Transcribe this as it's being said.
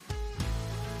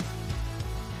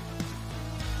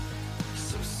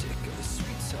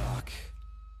Talk.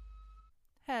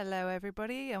 Hello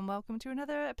everybody and welcome to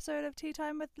another episode of Tea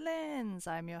Time with Linz.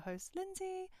 I'm your host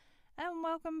Lindsay and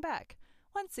welcome back.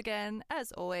 Once again,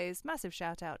 as always, massive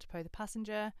shout out to Poe the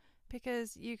Passenger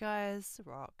because you guys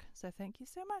rock, so thank you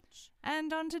so much.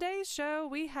 And on today's show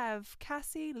we have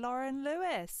Cassie Lauren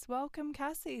Lewis. Welcome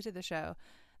Cassie to the show.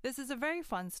 This is a very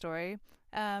fun story,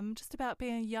 just about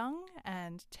being young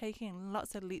and taking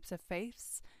lots of leaps of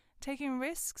faith, taking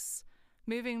risks,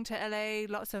 moving to LA,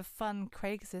 lots of fun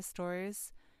Craigslist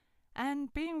stories,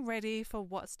 and being ready for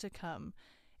what's to come.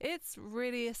 It's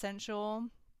really essential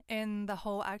in the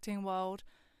whole acting world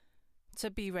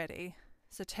to be ready.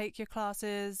 So take your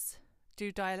classes,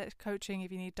 do dialect coaching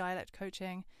if you need dialect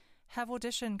coaching, have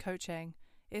audition coaching.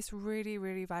 It's really,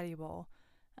 really valuable.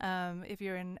 If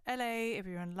you're in LA, if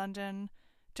you're in London,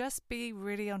 just be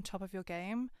really on top of your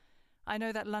game. I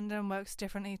know that London works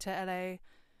differently to LA.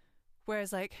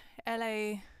 Whereas like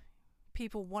LA,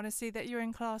 people want to see that you're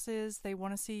in classes, they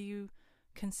want to see you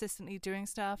consistently doing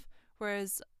stuff.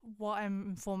 Whereas what I'm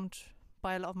informed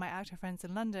by a lot of my actor friends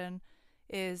in London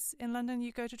is in London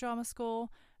you go to drama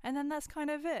school and then that's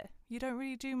kind of it. You don't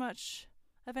really do much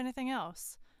of anything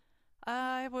else.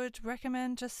 I would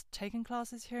recommend just taking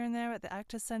classes here and there at the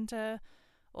Actors Centre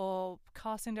or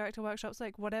casting director workshops,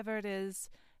 like whatever it is,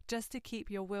 just to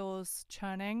keep your wheels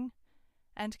churning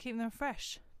and to keep them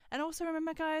fresh. And also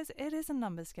remember, guys, it is a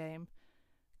numbers game.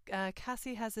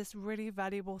 Cassie has this really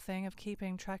valuable thing of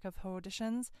keeping track of her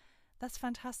auditions. That's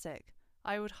fantastic.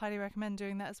 I would highly recommend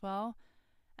doing that as well.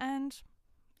 And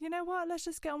you know what? Let's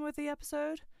just get on with the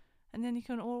episode. And then you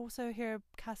can also hear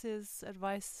Cassie's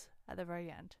advice at the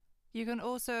very end. You can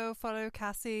also follow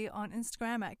Cassie on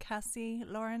Instagram at Cassie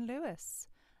Lauren Lewis.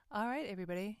 All right,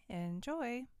 everybody,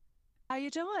 enjoy. How you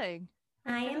doing?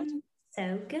 I am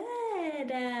so good.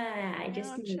 I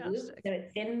just moved, so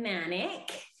it's been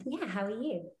manic. Yeah, how are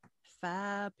you?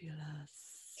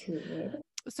 Fabulous. Good.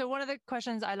 So one of the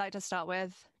questions I like to start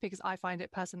with, because I find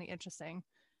it personally interesting,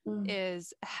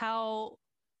 is how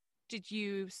did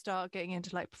you start getting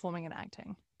into like performing and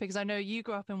acting? Because I know you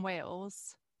grew up in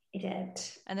Wales. I did.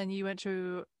 And then you went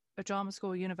to a drama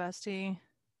school, university.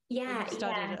 Yeah. You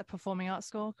studied at a performing arts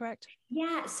school, correct?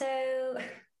 Yeah. So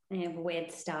I have a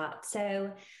weird start.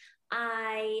 So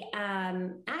I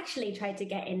actually tried to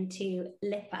get into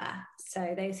LIPA.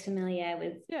 So those familiar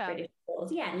with British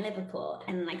schools, in Liverpool,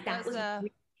 and like that was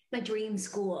my dream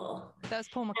school. That was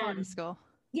Paul McCartney's school.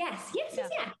 Yes.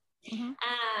 Mm-hmm.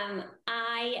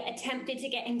 I attempted to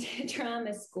get into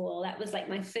drama school. That was like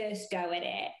my first go at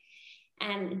it,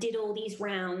 and did all these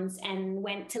rounds and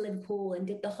went to Liverpool and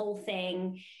did the whole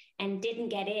thing and didn't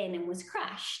get in and was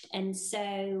crushed. And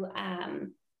so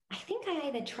I think I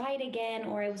either tried again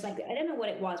or it was like, I don't know what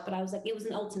it was, but I was like, it was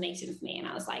an ultimatum for me. And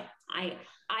I was like, I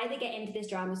either get into this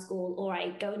drama school or I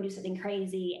go and do something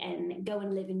crazy and go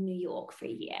and live in New York for a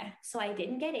year. So I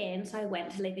didn't get in. So I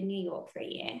went to live in New York for a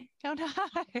year. Oh,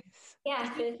 nice. Yeah.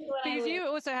 Because you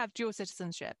also have dual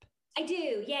citizenship. I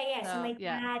do. Yeah. So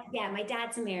my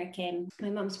dad's American. My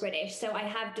mum's British. So I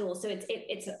have dual. So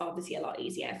it's obviously a lot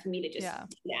easier for me to just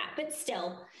do that. But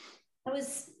still, I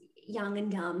was young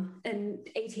and dumb and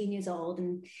 18 years old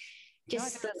and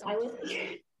just that's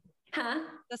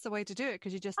the way to do it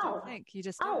because you just don't think, you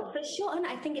just for sure. And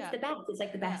I think it's the best. It's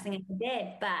like the best thing I ever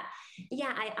did. But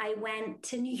I went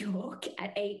to New York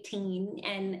at 18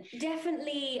 and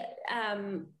definitely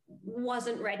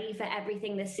wasn't ready for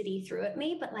everything the city threw at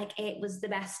me, but like it was the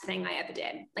best thing I ever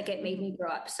did. Like it made me grow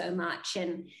up so much.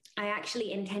 And I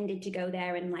actually intended to go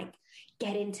there and like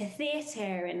get into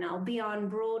theater and I'll be on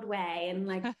Broadway and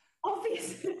like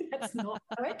obviously that's not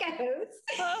how it goes.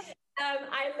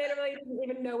 I literally didn't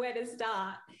even know where to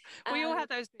start. We all have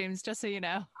those dreams, just so you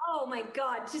know. Oh my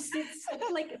God, just it's such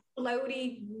like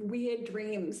floaty, weird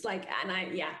dreams. Like,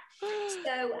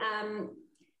 So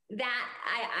that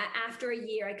after a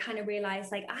year, I kind of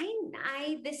realized like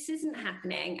this isn't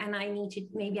happening, and I need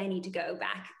to go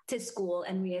back to school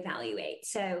and reevaluate.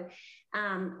 So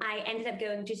I ended up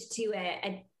going just to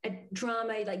a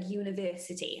drama like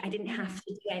university. I didn't have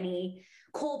to do any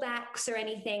callbacks or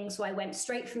anything. So I went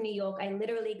straight from New York. I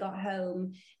literally got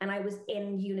home and I was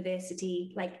in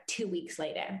university like 2 weeks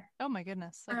later. Oh my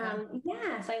goodness. Okay.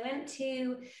 So I went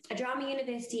to a drama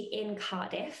university in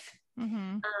Cardiff.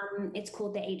 It's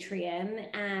called the Atrium,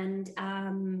 and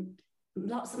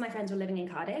lots of my friends were living in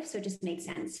Cardiff, so it just made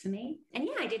sense for me. And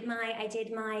I did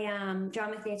my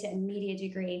drama theatre and media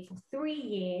degree for 3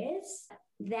 years.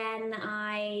 Then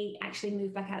I actually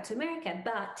moved back out to America,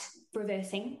 but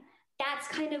reversing. That's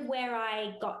kind of where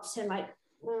I got to like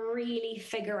really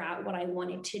figure out what I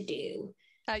wanted to do.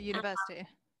 At university?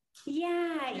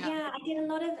 Yeah. I did a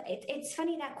lot of it's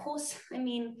funny that course. I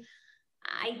mean,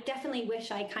 I definitely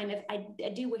wish I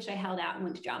do wish I held out and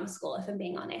went to drama school, if I'm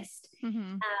being honest.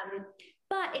 Mm-hmm.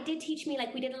 But it did teach me,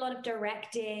 like, we did a lot of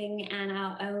directing and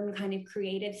our own kind of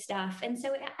creative stuff. And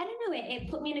so I don't know, it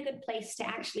put me in a good place to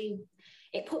actually,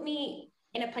 it put me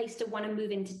in a place to want to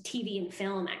move into TV and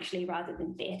film, actually, rather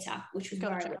than theatre, which was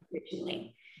where I was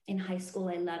originally. In high school,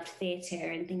 I loved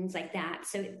theatre and things like that.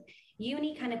 So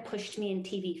uni kind of pushed me in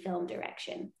TV film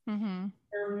direction. Mm-hmm.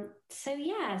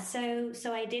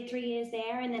 So I did 3 years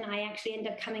there, and then I actually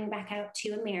ended up coming back out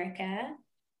to America.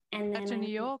 And then to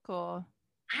New York, or?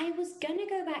 I was going to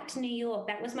go back to New York.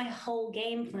 That was my whole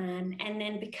game plan. And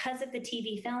then because of the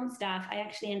TV film stuff, I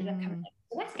actually ended up coming back to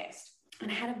the West Coast. And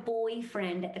I had a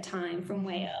boyfriend at the time from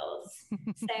Wales.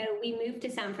 So we moved to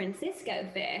San Francisco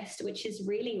first, which is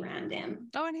really random.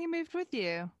 Oh, and he moved with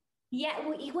you? Yeah,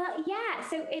 yeah.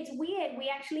 So it's weird.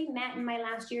 We actually met in my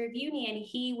last year of uni, and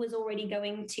he was already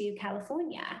going to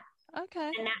California.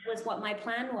 Okay. And that was what my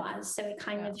plan was. So it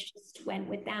kind of just went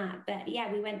with that. But yeah,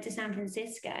 we went to San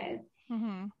Francisco. Mm-hmm.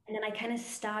 And then I kind of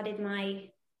started my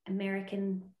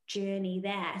American journey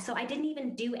there. So I didn't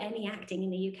even do any acting in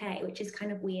the UK, which is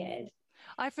kind of weird.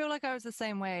 I feel like I was the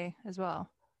same way as well.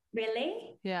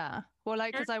 Really? Yeah. Well,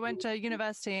 like, because I went to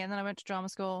university and then I went to drama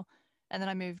school and then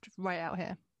I moved right out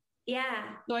here. Yeah.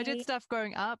 So I did stuff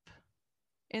growing up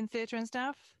in theatre and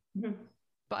stuff,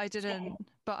 but I didn't,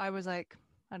 but I was like,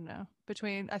 I don't know,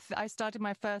 I started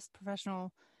my first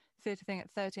professional theatre thing at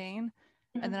 13,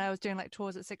 and then I was doing like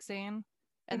tours at 16,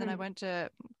 and then I went to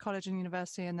college and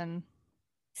university, and then.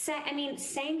 So, I mean,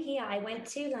 same here. I went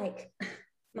to like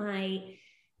my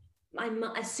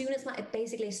as soon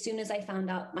as I found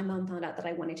out, my mom found out that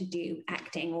I wanted to do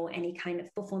acting or any kind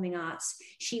of performing arts,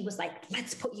 she was like,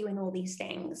 let's put you in all these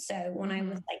things. So when I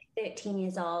was like 13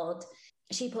 years old,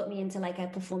 she put me into like a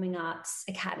performing arts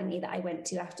academy that I went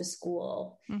to after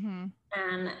school.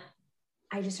 And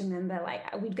I just remember,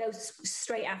 like, we'd go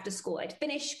straight after school. I'd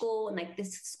finish school, and like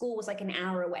this school was like an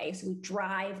hour away. So we'd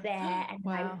drive there, and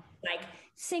I was like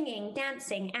singing,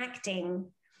 dancing, acting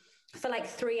for like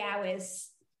 3 hours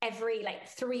every like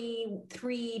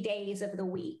three days of the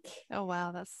week. Oh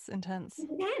wow, that's intense.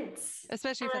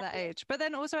 Especially for that age. But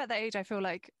then also at that age, I feel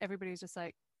like everybody's just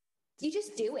like, you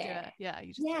just do it. Yeah,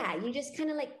 you just kind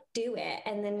of like do it.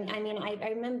 And then I mean, I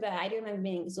do remember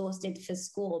being exhausted for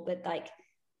school, but like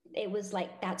it was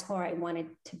like that's where I wanted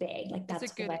to be. Like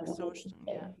that's a good exhaustion.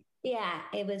 Yeah,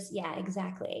 it was. Yeah,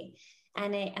 exactly.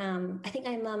 And it, I think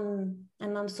my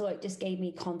mum saw it, just gave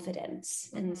me confidence,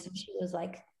 and so she was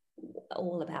like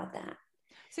all about that.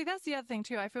 See, that's the other thing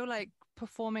too. I feel like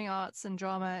performing arts and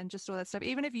drama and just all that stuff,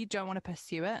 even if you don't want to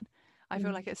pursue it, I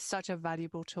feel like it's such a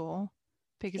valuable tool,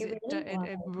 because it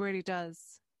really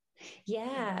does.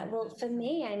 Yeah, well, for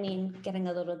me, I mean, getting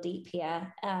a little deep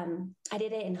here, I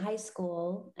did it in high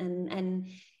school, and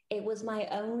it was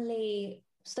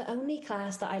it's the only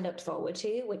class that I looked forward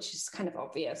to, which is kind of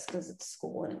obvious because it's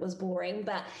school and it was boring,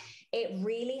 but it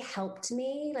really helped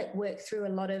me like work through a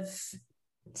lot of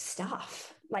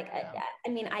stuff. Like, I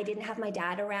mean, I didn't have my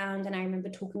dad around, and I remember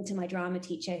talking to my drama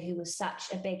teacher, who was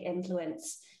such a big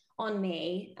influence on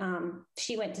me.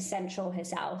 She went to Central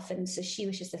herself, and so she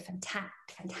was just a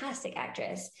fantastic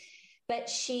actress. But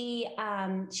she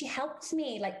helped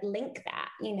me like link that,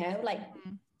 you know, like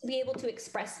to be able to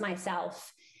express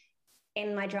myself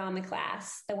in my drama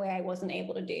class the way I wasn't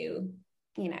able to do,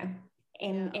 you know,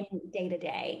 in day to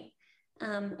day.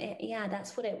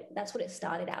 That's what it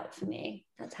started out for me.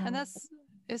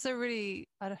 It's a really,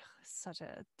 such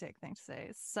a dick thing to say.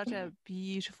 It's such a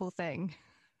beautiful thing.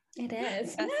 It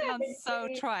is. That sounds so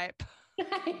tripe.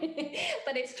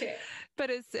 But it's true. But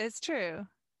it's true.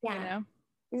 Yeah. You know?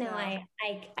 No,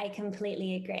 so. I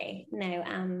completely agree. No,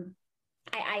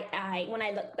 I when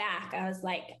I look back, I was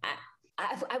like,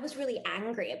 I was really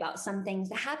angry about some things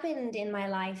that happened in my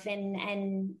life,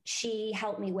 and she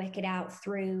helped me work it out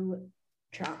through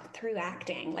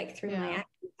acting, like through my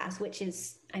acting class, which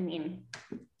is, I mean,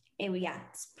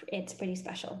 it's pretty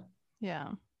special. Yeah.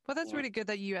 Well, that's really good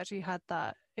that you actually had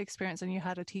that experience, and you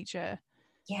had a teacher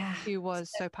who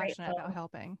was so passionate about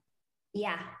helping.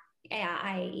 Yeah.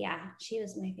 She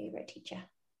was my favorite teacher.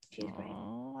 She was great.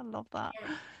 Oh, I love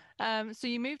that. So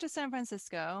you moved to San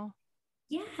Francisco.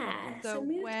 Yeah. So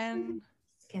when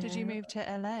did you move to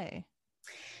LA?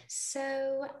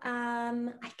 So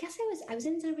I guess I was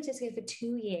in San Francisco for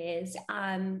 2 years.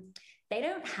 they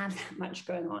don't have that much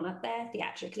going on up there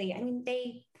theatrically. I mean,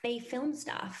 they film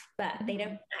stuff, but they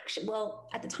don't actually, well,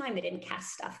 at the time they didn't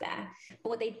cast stuff there. But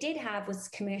what they did have was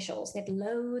commercials. They had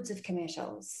loads of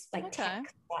commercials, like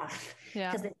tech stuff,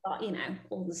 because they've got, you know,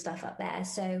 all the stuff up there.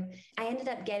 So I ended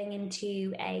up getting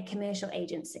into a commercial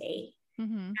agency.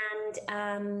 And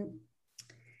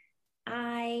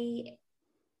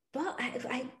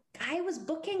I was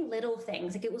booking little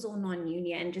things, like it was all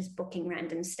non-union, just booking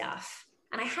random stuff.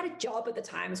 And I had a job at the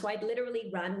time, so I'd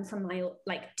literally run from my,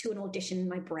 like, to an audition in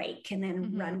my break and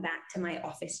then run back to my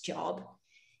office job.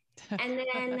 And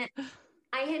then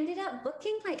I ended up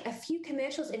booking like a few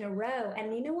commercials in a row.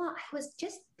 And you know what? I was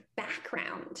just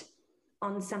background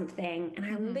on something. And I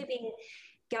remember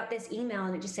got this email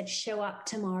and it just said, show up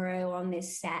tomorrow on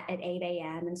this set at 8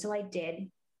 a.m. And so I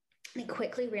did. And I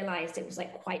quickly realized it was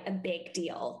like quite a big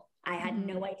deal. I had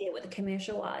no idea what the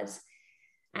commercial was.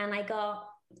 And I got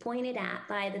pointed at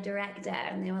by the director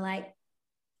and they were like,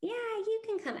 yeah, you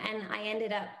can come. And I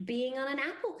ended up being on an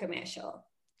Apple commercial.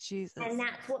 Jesus. And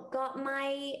that's what got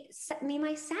me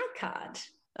my SAG card.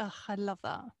 Oh, I love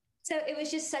that. So it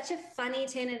was just such a funny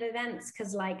turn of events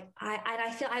because, like,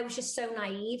 I feel I was just so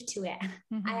naive to it.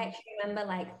 I actually remember,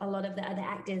 like, a lot of the other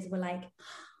actors were like,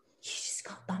 oh, you just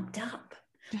got bumped up.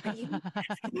 Like,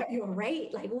 you're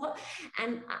right. Like, what?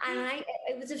 And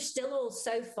it was still all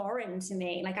so foreign to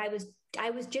me. Like, I was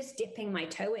just dipping my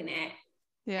toe in it.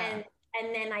 Yeah.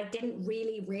 And then I didn't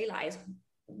really realize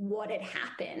what had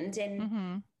happened. And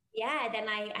then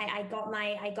I got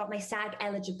my SAG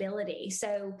eligibility.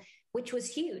 So, which was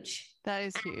huge. That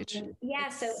is huge. So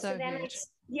then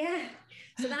huge.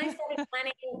 So then I started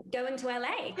planning going to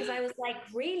LA because I was like,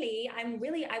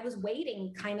 I was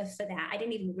waiting kind of for that. I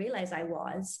didn't even realize I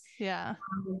was. Yeah.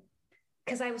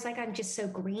 Because I was like, I'm just so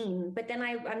green. But then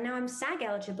I'm SAG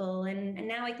eligible and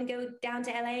now I can go down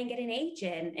to LA and get an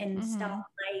agent and start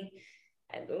my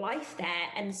life there.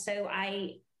 And so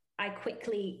I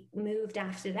quickly moved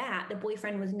after that. The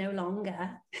boyfriend was no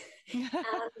longer.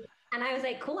 And I was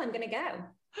like, cool, I'm going to go.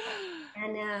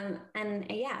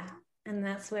 And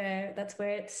that's where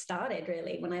it started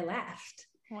really when I left.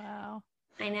 Wow.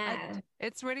 I know.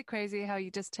 It's really crazy how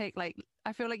you just take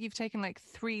I feel like you've taken like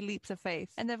 3 leaps of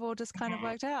faith and they've all just kind of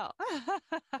worked out.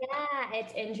 Yeah,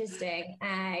 it's interesting.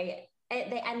 They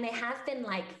have been,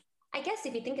 like, I guess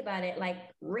if you think about it, like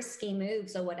risky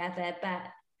moves or whatever, but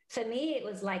for me, it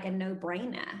was like a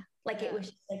no-brainer. Like it was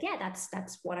just like, yeah,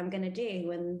 that's what I'm going to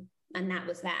do. And that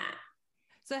was that.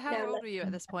 So how old were you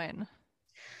at this point?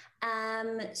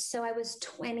 So I was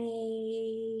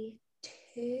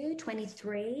 22,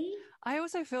 23. I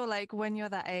also feel like when you're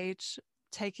that age,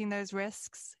 taking those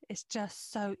risks is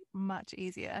just so much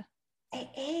easier. It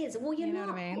is. Well, you know what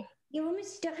I mean? You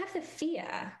almost don't have the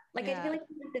fear. Like, I feel like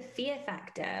you have the fear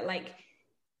factor. Like,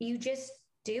 you just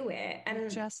do it. And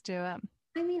just do it.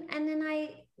 I mean, and then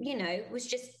I, was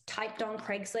just typed on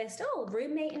Craigslist,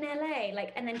 roommate in LA,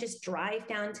 like, and then just drive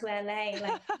down to LA.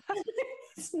 Like,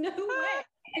 there's no way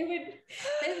I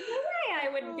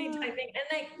would be typing. And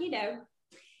like,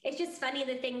 it's just funny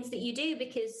the things that you do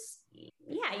because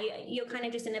you're kind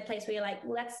of just in a place where you're like,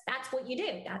 well, that's what you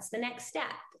do. That's the next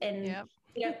step. And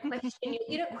you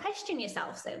don't question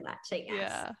yourself so much, I guess.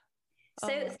 Yeah. So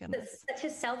it's such a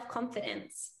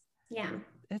self-confidence. Yeah.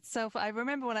 It's I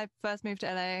remember when I first moved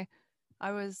to LA,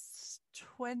 I was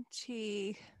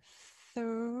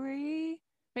 23,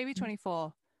 maybe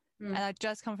 24. And I'd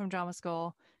just come from drama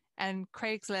school and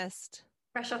Craigslist.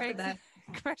 Fresh off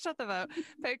the boat.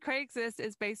 But Craigslist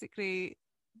is basically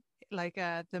like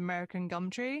the American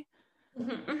Gumtree.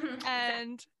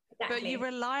 And but you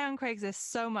rely on Craigslist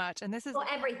so much. And this is for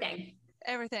everything.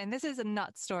 This is a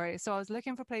nuts story. So I was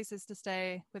looking for places to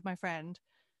stay with my friend.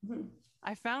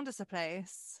 I found us a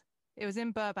place. It was in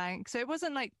Burbank. So it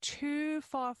wasn't like too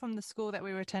far from the school that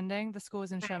we were attending. The school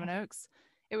was in Sherman Oaks.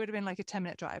 It would have been like a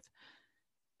 10-minute drive.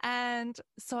 And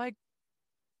so I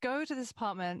go to this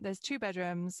apartment. There's 2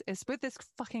 bedrooms. It's with this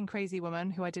fucking crazy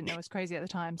woman who I didn't know was crazy at the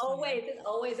time. So there's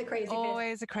always a crazy bitch.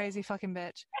 Always a crazy fucking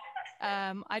bitch.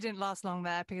 I didn't last long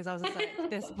there because I was just like,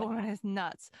 this woman is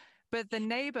nuts. But the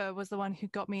neighbor was the one who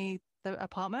got me the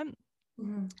apartment.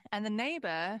 And the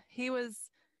neighbor, he was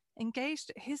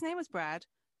engaged. His name was Brad.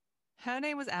 Her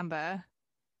name was Amber.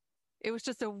 It was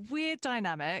just a weird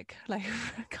dynamic. Like,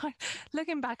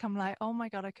 looking back, I'm like, oh my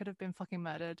God, I could have been fucking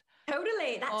murdered.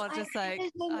 Totally. That's or just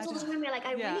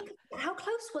how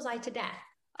close was I to death?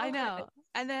 I know.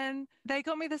 And then they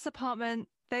got me this apartment.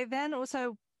 They then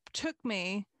also took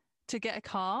me to get a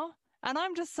car. And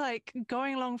I'm just like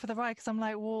going along for the ride because I'm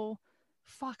like, well,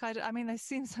 fuck. I mean, they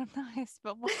seem so nice,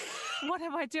 but what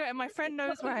am I doing? And my friend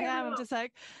knows where I am. I'm just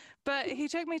like, But he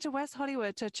took me to West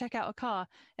Hollywood to check out a car,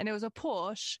 and it was a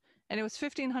Porsche, and it was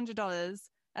 $1,500.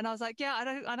 And I was like,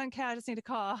 yeah, I don't care. I just need a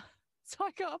car. So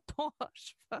I got a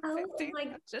Porsche for Oh my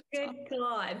good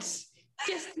God.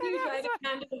 Just you driving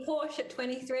around in a Porsche at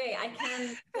 23. I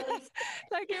can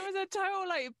like it was a total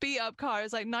like beat up car. It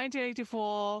was like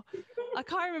 1984. I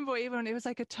can't remember even, it was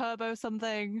like a turbo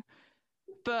something.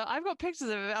 But I've got pictures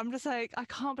of it. I'm just like, I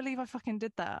can't believe I fucking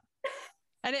did that.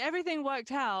 And everything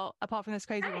worked out apart from this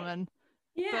crazy woman.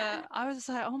 Yeah. But I was just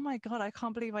like, oh my God, I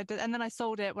can't believe I did. And then I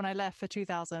sold it when I left for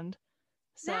 2,000.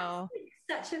 So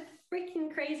that's like such a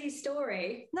freaking crazy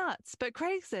story. Nuts, but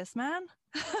Craigslist, man.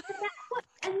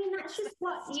 That's just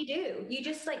what you do. You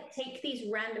just like take these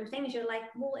random things. You're like,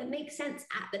 well, it makes sense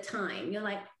at the time. You're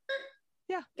like,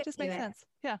 yeah, just makes sense.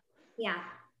 Yeah. Yeah.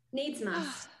 Needs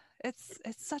must. It's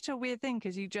such a weird thing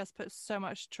because you just put so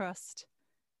much trust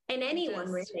in anyone,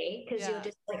 really, because you're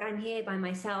just like, I'm here by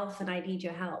myself and I need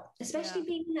your help, especially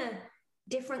being in a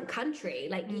different country.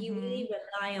 Like you really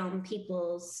rely on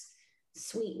people's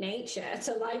sweet nature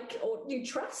to like, or you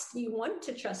want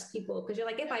to trust people because you're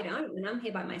like, if I don't, then I'm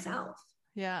here by myself.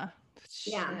 Yeah.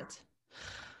 Shit.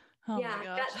 Oh yeah. My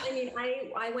God.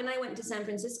 I when I went to San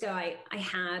Francisco, I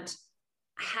had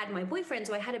my boyfriend,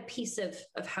 so I had a piece of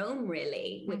home,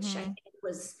 really, which I think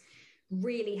was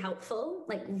really helpful,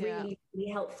 like really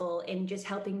helpful in just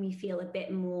helping me feel a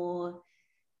bit more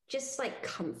just like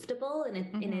comfortable in a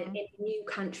new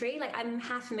country. Like I'm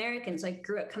half American, so I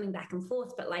grew up coming back and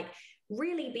forth, but like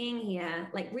really being here,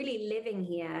 like really living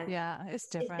here, it's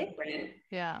different.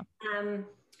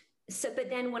 But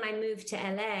then when I moved to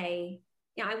LA,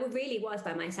 I really was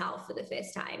by myself for the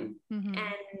first time, and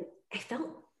I felt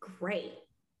great.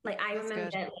 Like I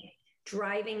remember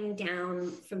driving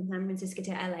down from San Francisco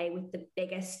to LA with the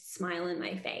biggest smile on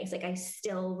my face. Like I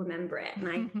still remember it. And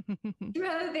I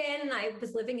drove in, I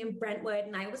was living in Brentwood,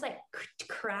 and I was like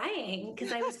crying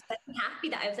because I was so happy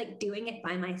that I was like doing it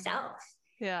by myself.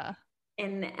 Yeah.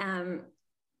 And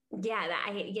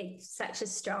it's such a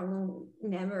strong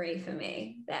memory for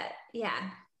me that,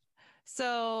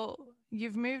 So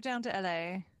you've moved down to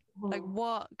LA. Like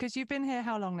what? Because you've been here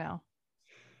how long now?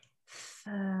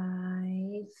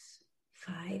 5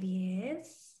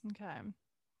 years. Okay.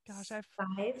 Gosh, 5.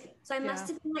 So I must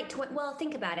have been like, well,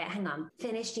 think about it. Hang on.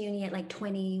 Finished uni at like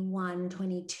 21,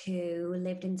 22,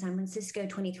 lived in San Francisco,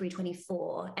 23,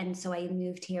 24. And so I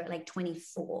moved here at like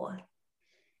 24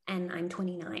 and I'm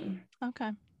 29. Okay.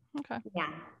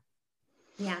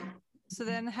 Yeah. So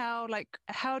then how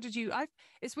did you,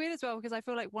 it's weird as well, because I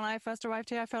feel like when I first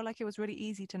arrived here, I felt like it was really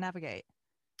easy to navigate.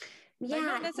 Yeah. Like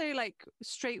not necessarily like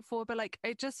straightforward, but like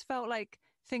it just felt like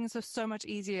things were so much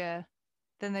easier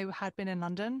than they had been in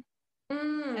London.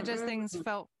 And just things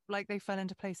felt like they fell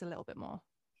into place a little bit more.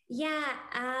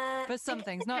 Yeah. For some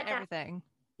things, not everything.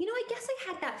 I guess I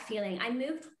had that feeling. I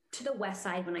moved to the West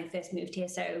Side when I first moved here.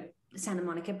 So Santa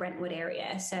Monica, Brentwood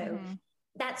area. So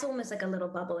that's almost like a little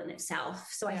bubble in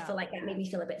itself. So I feel like that made me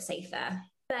feel a bit safer.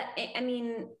 But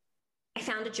I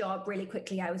found a job really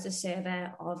quickly. I was a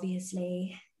server,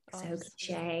 obviously. So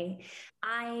cliche.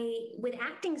 With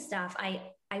acting stuff, I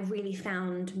really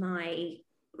found I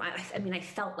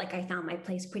felt like I found my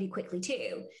place pretty quickly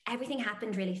too. Everything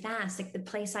happened really fast. Like the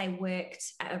place I worked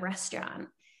at a restaurant,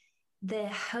 the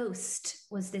host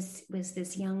was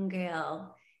this young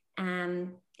girl,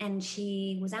 and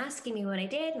she was asking me what I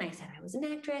did, and I said I was an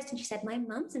actress, and she said my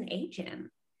mom's an agent.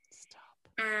 Stop.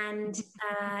 And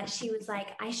she was like,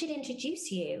 I should introduce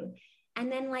you.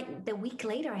 And then like the week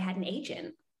later, I had an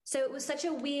agent. So it was such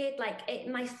a weird,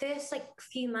 my first like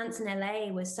few months in LA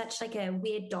was such like a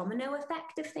weird domino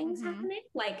effect of things happening.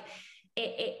 Like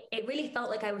it really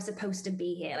felt like I was supposed to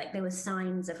be here. Like there were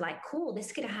signs of like, cool,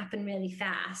 this could happen really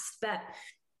fast. But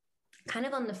kind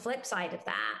of on the flip side of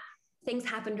that, things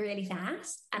happened really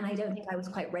fast. And I don't think I was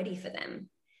quite ready for them.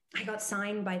 I got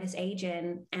signed by this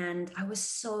agent and I was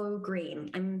so green.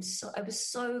 I was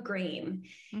so green.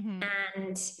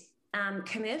 And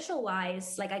commercial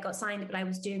wise, like I got signed, but I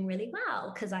was doing really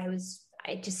well because I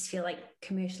just feel like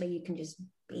commercially you can just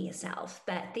be yourself,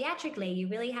 but theatrically you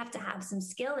really have to have some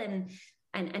skill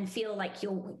and feel like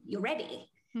you're ready.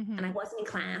 And I wasn't in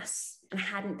class, and I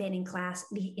hadn't been in class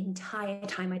the entire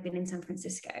time I'd been in San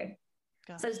Francisco.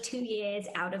 So it was 2 years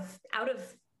out of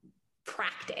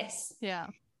practice. Yeah.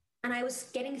 And I was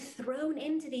getting thrown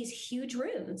into these huge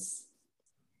rooms.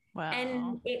 Wow.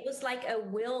 And it was like a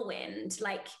whirlwind,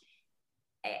 like,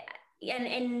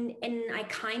 and I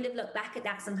kind of look back at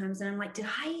that sometimes and I'm like, did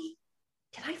I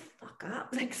fuck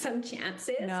up like some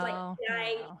chances? No,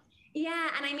 yeah.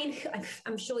 And I mean,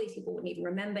 I'm sure these people wouldn't even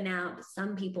remember now, but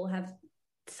some people have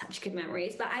such good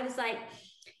memories. But I was like,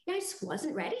 I just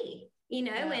wasn't ready, and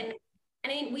I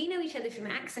mean, we know each other from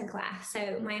accent class.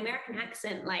 So my American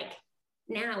accent, like,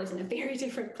 now is in a very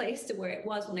different place to where it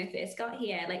was when I first got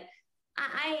here. Like,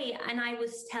 I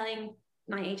was telling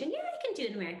my agent, yeah, I can do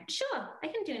an American. Sure, I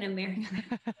can do an American.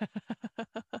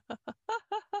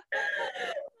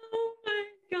 Oh my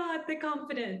God, the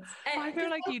confidence. I feel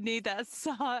like you need that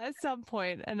at some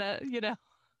point, and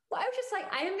Well, I was just like,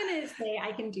 I am going to say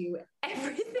I can do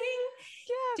everything.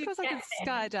 Yeah, of course I can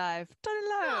skydive. Done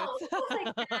loads.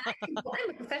 I'm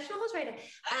a professional horse rider.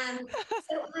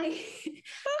 So I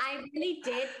really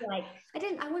did, like,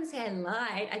 I wouldn't say I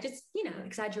lied. I just,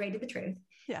 exaggerated the truth.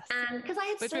 Yes. Because I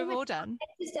had which we've all done. I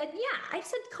just had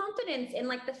confidence in,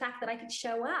 like, the fact that I could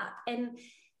show up. And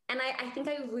I think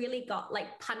I really got,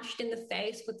 like, punched in the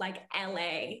face with, like,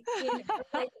 LA,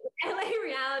 like LA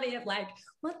reality of, like,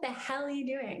 what the hell are you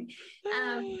doing?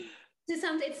 So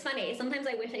it's funny. Sometimes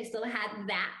I wish I still had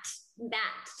that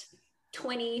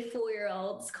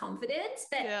 24-year-old's confidence,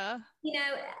 but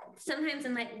sometimes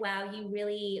I'm like, wow,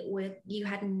 you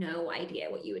had no idea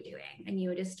what you were doing, and you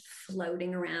were just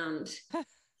floating around.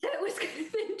 So it was kind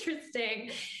of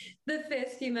interesting. The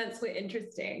first few months were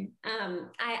interesting.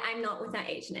 I'm not with that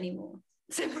agent anymore.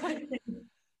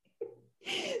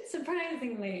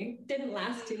 Surprisingly, didn't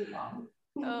last too long.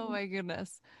 Oh my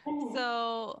goodness.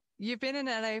 So you've been in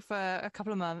LA for a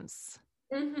couple of months.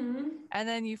 Mm-hmm. And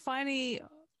then you finally,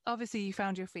 obviously, you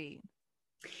found your feet.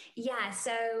 Yeah,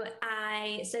 so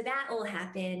that all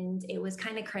happened. It was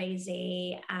kind of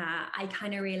crazy. I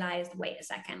kind of realized, wait a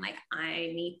second, like,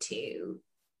 I need to.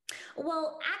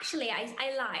 Well, actually, I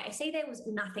lie. I say there was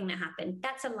nothing that happened.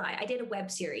 That's a lie. I did a web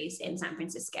series in San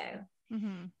Francisco,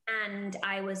 and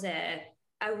I was a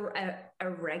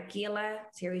regular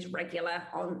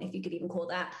on, if you could even call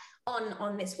that,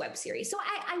 on this web series. So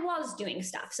I was doing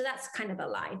stuff. So that's kind of a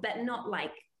lie, but not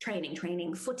like training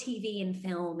for TV and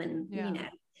film, and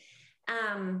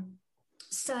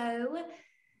so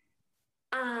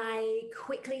I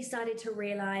quickly started to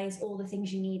realize all the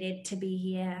things you needed to be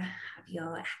here. Have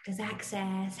your actors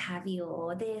access, have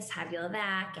your this, have your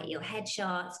that, get your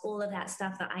headshots, all of that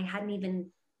stuff that I hadn't even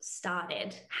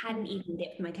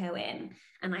dipped my toe in.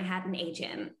 And I had an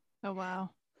agent. Oh, wow.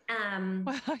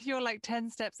 Well, you're like 10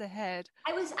 steps ahead.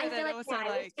 I feel like I was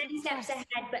 10 steps ahead,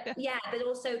 but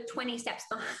also 20 steps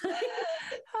behind.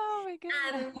 Oh my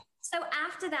goodness. So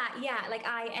after that, like,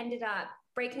 I ended up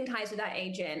breaking ties with that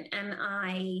agent, and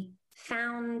I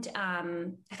found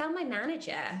my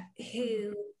manager,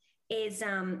 who is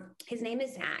his name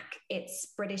is Zach.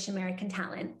 It's British American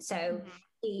Talent. So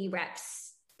he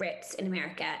reps Brits in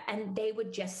America, and they were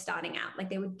just starting out, like,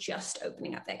 they were just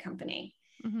opening up their company.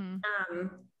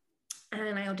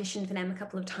 And I auditioned for them a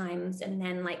couple of times, and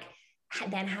then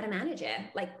had a manager,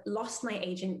 like, lost my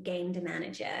agent, gained a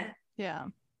manager. Yeah.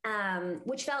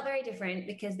 Which felt very different,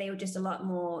 because they were just a lot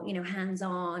more,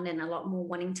 hands-on, and a lot more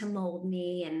wanting to mold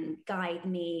me and guide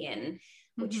me, and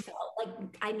which felt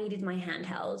like I needed my hand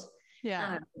held.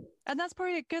 Yeah. And that's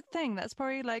probably a good thing. That's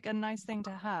probably like a nice thing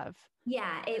to have.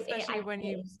 Yeah. Especially when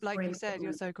you, like you said,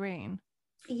 you're so green.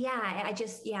 Yeah. I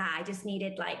just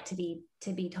needed, like, to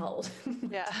be told.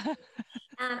 Yeah.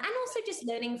 And also just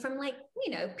learning from, like,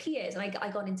 peers. And I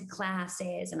got into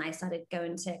classes, and I started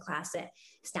going to class at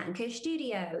Stanker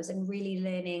Studios, and really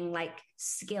learning, like,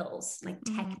 skills, like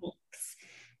techniques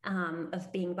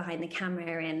of being behind the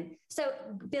camera. And so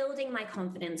building my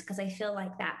confidence, because I feel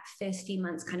like that first few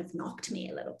months kind of knocked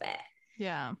me a little bit.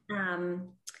 Yeah.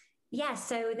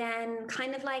 So then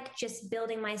kind of, like, just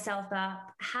building myself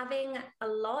up, having a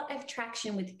lot of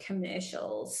traction with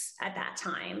commercials at that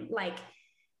time, like,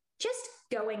 just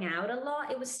going out a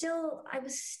lot. I was still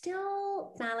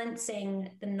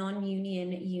balancing the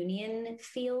non-union union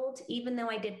field, even though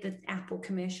I did the Apple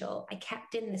commercial. I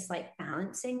kept in this, like,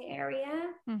 balancing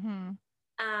area.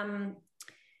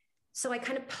 So I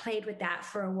kind of played with that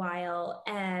for a while.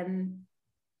 And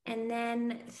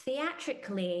then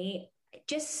theatrically,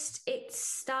 it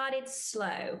started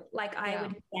slow. Like, I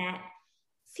would get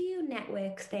few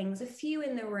network things, a few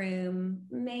in the room,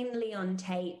 mainly on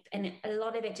tape. And a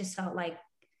lot of it just felt like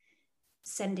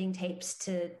sending tapes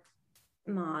to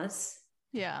Mars.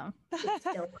 Yeah. It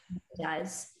still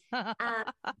does. But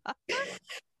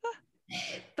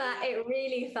it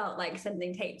really felt like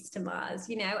sending tapes to Mars,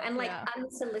 and, like,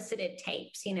 unsolicited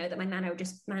tapes, that my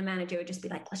manager would just be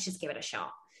like, let's just give it a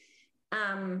shot.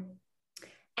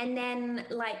 And then,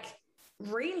 like,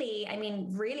 really, if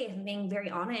I'm being very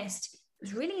honest, it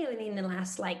was really only in the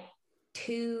last, like,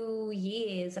 2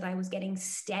 years that I was getting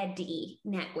steady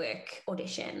network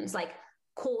auditions, like,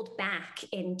 called back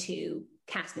into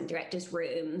casting directors'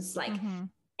 rooms, like,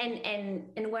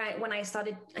 And when I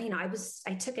started, you know, I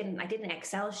did an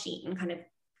Excel sheet and kind of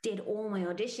did all my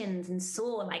auditions and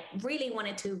saw, like, really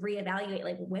wanted to reevaluate,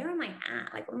 like, where am I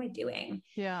at? Like, what am I doing?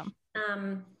 Yeah.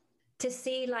 To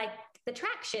see, like, the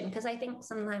traction. Because I think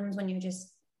sometimes when you're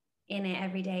just in it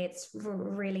every day, it's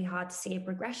really hard to see a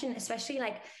progression, especially,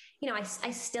 like, you know,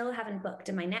 I still haven't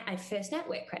booked my first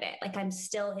network credit. Like, I'm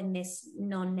still in this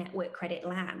non-network credit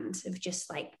land of just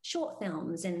like short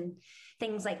films and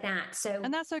things like that. So,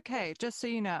 and that's okay, just so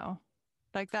you know,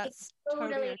 like, that's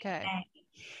totally okay.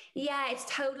 Yeah, it's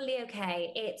totally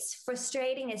okay. It's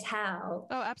frustrating as hell.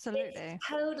 Oh, absolutely. It's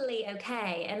totally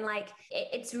okay. And like,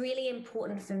 it's really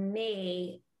important for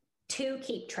me to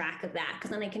keep track of that, because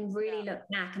then I can really look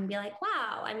back and be like,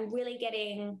 wow,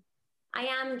 I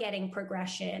am getting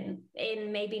progression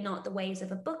in maybe not the ways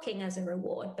of a booking as a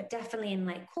reward, but definitely in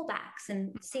like callbacks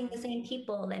and seeing the same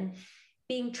people and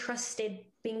being trusted,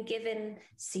 being given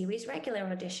series regular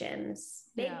auditions,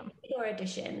 bigger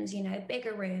auditions, you know,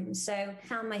 bigger rooms. So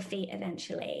found my feet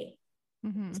eventually,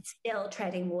 still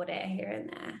treading water here and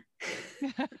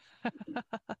there.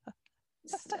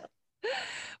 Still.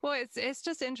 Well, it's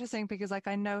just interesting because, like,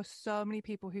 I know so many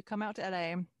people who come out to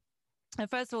LA, and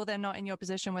first of all, they're not in your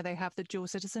position where they have the dual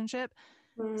citizenship.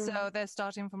 So they're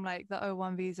starting from like the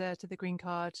O1 visa to the green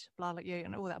card, blah, like,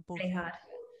 and all that bullshit. Hard.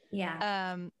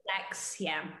 Yeah.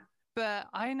 Yeah. But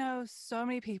I know so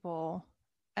many people,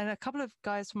 and a couple of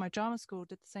guys from my drama school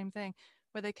did the same thing,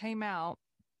 where they came out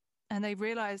and they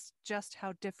realized just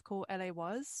how difficult LA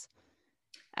was.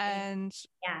 And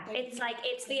it's like,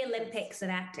 it's the Olympics of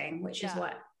acting, which is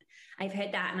what I've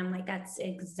heard that. And I'm like, that's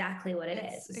exactly what it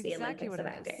is. It's the Olympics of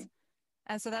acting.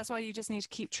 And so that's why you just need to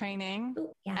keep training.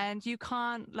 And you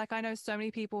can't, like, I know so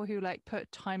many people who like put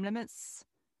time limits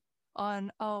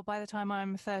on, oh, by the time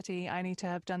I'm 30, I need to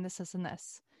have done this, this, and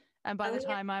this. And by the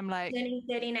time I'm like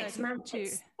 30 next month.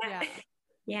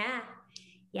 Yeah.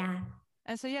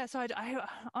 And so, so I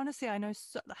honestly, I know,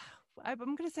 I'm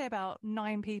going to say about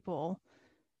 9 people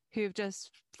who've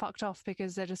just fucked off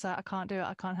because they're just like, I can't do it.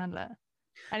 I can't handle it.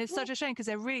 And it's such a shame because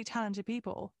they're really talented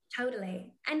people.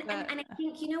 Totally. And I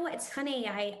think, you know what, it's funny.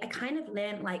 I kind of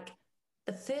learned, like,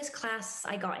 the first class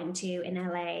I got into in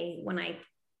LA when I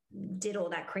did all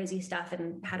that crazy stuff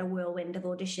and had a whirlwind of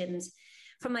auditions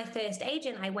from my first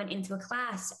agent, I went into a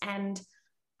class and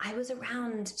I was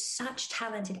around such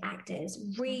talented actors.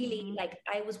 Really, like,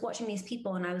 I was watching these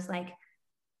people and I was like,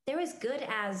 they're as good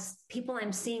as people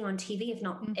I'm seeing on TV, if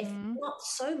not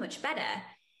so much better.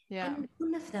 Yeah. And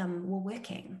none of them were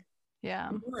working. Yeah.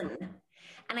 None.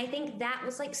 And I think that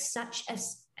was like such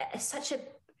a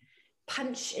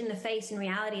punch in the face in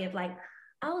reality of like,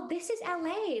 oh, this is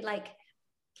LA. Like,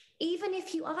 even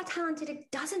if you are talented,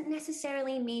 it doesn't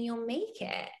necessarily mean you'll make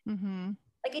it.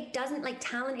 Like, it doesn't, like,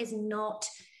 talent is not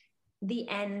the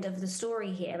end of the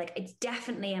story here. Like, it's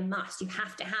definitely a must. You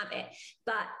have to have it,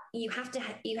 but you have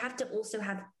to also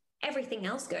have everything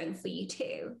else going for you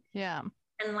too. Yeah.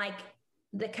 And like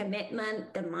the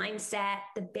commitment, the mindset,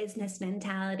 the business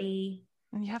mentality.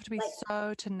 And you have to be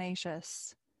so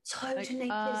tenacious.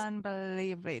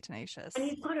 Unbelievably tenacious. And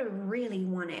you've got to really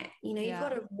want it. You know, you've got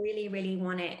to really, really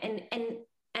want it.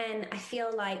 And I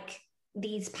feel like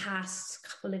these past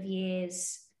couple of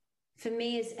years for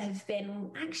me have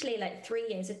been actually like 3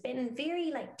 years have been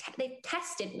very like, they've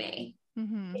tested me.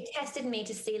 They tested me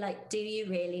to see, like, do you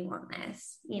really want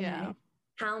this? You know,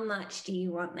 how much do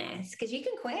you want this? Because you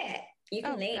can quit. You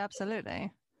can leave.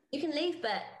 Absolutely. You can leave,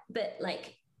 but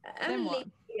like, only if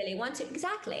you really want to.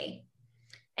 Exactly.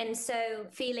 And so,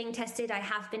 feeling tested, I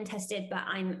have been tested, but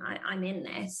I'm in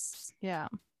this. Yeah.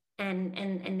 And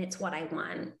it's what I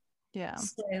want. Yeah.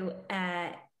 So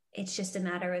it's just a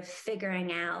matter of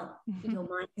figuring out your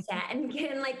mindset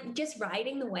and like just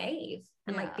riding the wave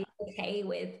and like being okay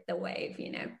with the wave,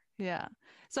 you know? Yeah.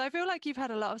 So I feel like you've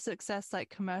had a lot of success, like,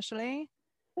 commercially.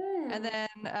 And then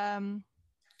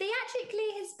theatrically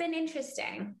has been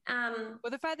interesting.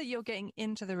 Well, the fact that you're getting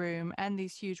into the room and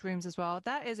these huge rooms as well,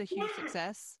 that is a huge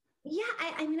success. Yeah,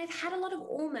 I mean, I've had a lot of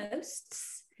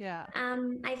almosts. Yeah.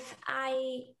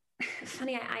 I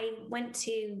went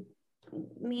to,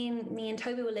 me and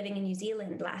Toby were living in New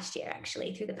Zealand last year,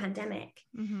 actually, through the pandemic.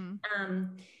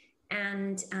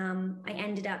 And I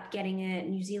ended up getting a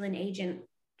New Zealand agent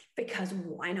because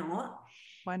why not?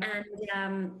 Why not?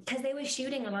 And because they were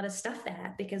shooting a lot of stuff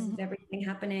there because of everything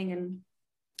happening, and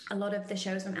a lot of the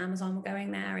shows from Amazon were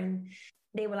going there, and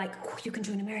they were like, oh, you can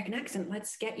do an American accent,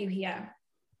 let's get you here.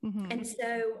 And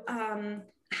so I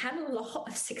had a lot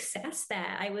of success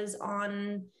there. I was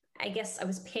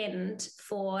pinned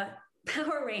for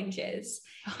Power Rangers.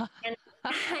 And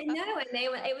I know, and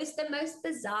it was the most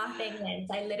bizarre thing.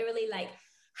 I literally like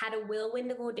had a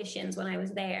whirlwind of auditions when I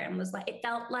was there, and was like, it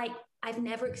felt like I've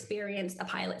never experienced a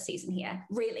pilot season here.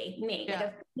 Really, me. Yeah. Like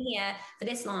I've been here for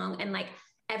this long, and like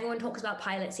everyone talks about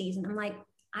pilot season. I'm like,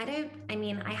 I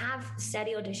have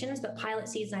steady auditions, but pilot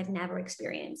season I've never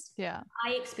experienced. Yeah.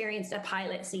 I experienced a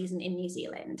pilot season in New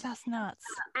Zealand. That's nuts.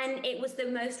 And it was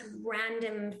the most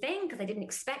random thing because I didn't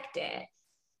expect it.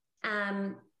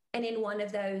 And in one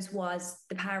of those was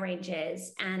the Power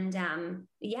Rangers. And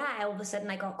all of a sudden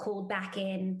I got called back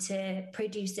in to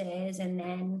producers. And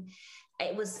then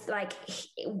it was like,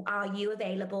 are you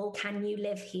available? Can you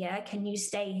live here? Can you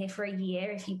stay here for a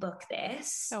year if you book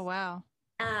this? Oh, wow.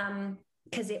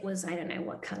 Because it was, I don't know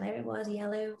what color it was,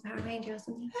 yellow Power Ranger or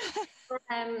something.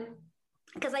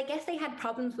 Because I guess they had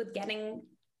problems with getting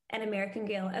an American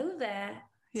Girl over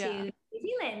to New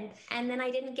Zealand, and then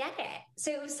I didn't get it.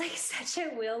 So it was like such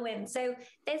a whirlwind. So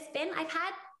I've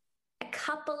had a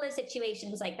couple of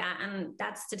situations like that, and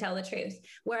that's to tell the truth,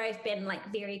 where I've been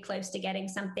like very close to getting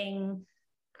something,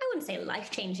 I wouldn't say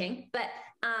life-changing, but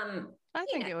I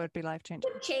think it would be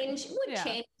life-changing. Would change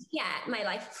my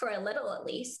life for a little at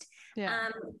least. Yeah.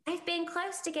 I've been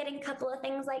close to getting a couple of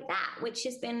things like that, which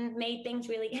has been made things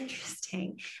really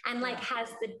interesting, and like has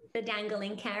the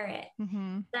dangling carrot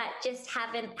that just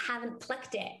haven't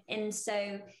plucked it. And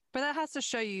so, but that has to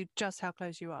show you just how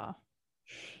close you are.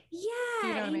 Yeah.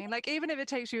 You know what I mean? Like, even if it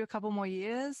takes you a couple more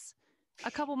years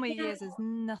is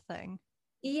nothing.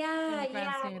 Yeah. In the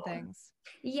grand scheme of things.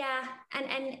 Yeah.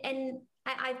 And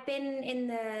I've been in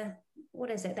the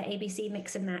ABC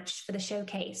Mix and Match for the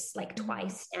showcase like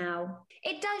twice now.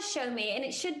 It does show me, and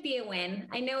it should be a win.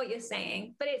 I know what you're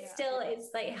saying, but it's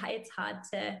hard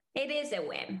to, it is a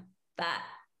win, but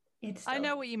it's still... I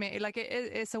know what you mean. Like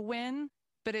it's a win,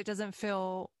 but it doesn't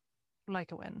feel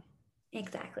like a win.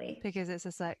 Exactly. Because it's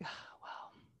just like, oh,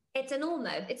 wow. It's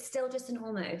it's still just an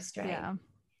almost, right? Yeah.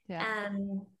 Yeah.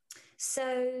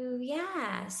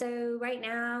 So right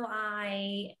now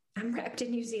I'm repped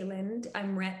in New Zealand.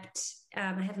 I'm repped.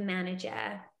 I have a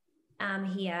manager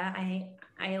here.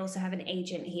 I also have an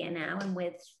agent here now. I'm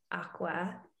with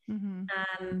Aqua.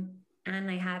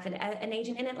 And I have an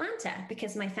agent in Atlanta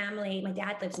because my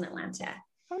dad lives in Atlanta.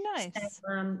 Oh, nice.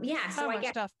 So How much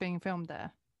stuff being filmed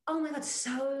there? Oh my God,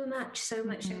 so much.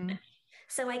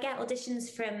 So I get auditions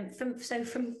from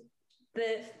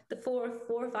the four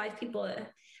or five people that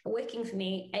are working for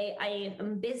me. I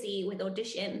am busy with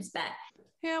auditions, but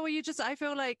yeah, well, I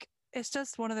feel like it's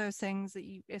just one of those things that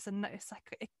it's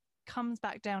like it comes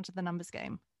back down to the numbers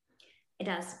game. It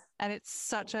does. And it's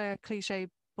such a cliche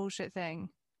bullshit thing,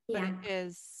 but it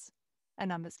is a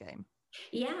numbers game.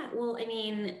 Yeah, well, I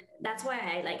mean, that's why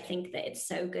I think that it's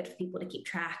so good for people to keep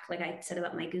track. Like I said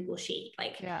about my Google Sheet,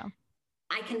 I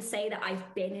can say that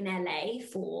I've been in LA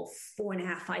for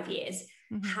 4.5, 5 years.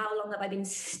 How long have I been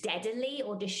steadily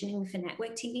auditioning for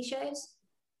network TV shows?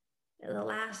 The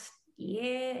last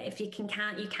year, if you can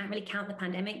count, you can't really count the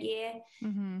pandemic year.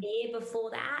 The year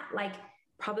before that,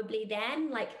 probably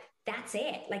then, that's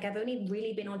it. I've only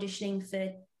really been auditioning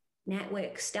for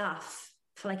network stuff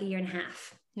for 1.5 years.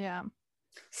 Yeah.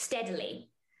 Steadily.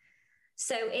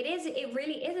 So it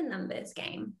really is a numbers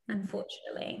game,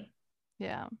 unfortunately.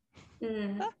 Yeah.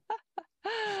 Yeah,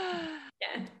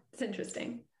 it's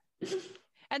interesting.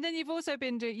 And then you've also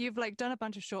you've done a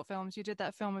bunch of short films. You did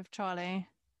that film with Charlie.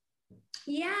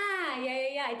 Yeah.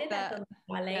 I did that film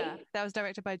with Charlie. Yeah, that was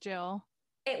directed by Jill.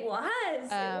 It was.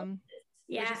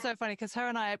 Yeah. Which is so funny because her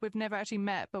and we've never actually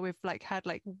met, but we've had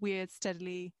weird,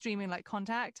 steadily streaming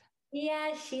contact.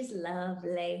 Yeah, she's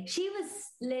lovely. She was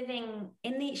living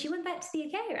she went back to the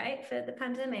UK, right, for the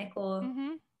pandemic, or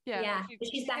yeah.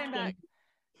 She's back.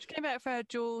 She came back for her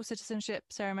dual citizenship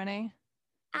ceremony.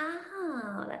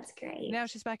 Oh, that's great. Now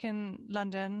she's back in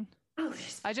London. Oh,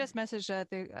 I just messaged her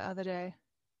the other day.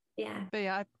 Yeah. But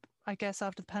yeah, I guess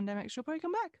after the pandemic she'll probably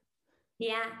come back.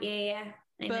 Yeah.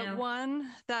 I know.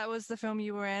 That was the film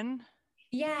you were in.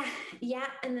 Yeah,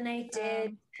 and then I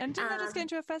did. And didn't that just get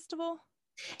into a festival?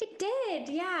 It did,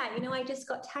 yeah. I just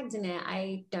got tagged in it.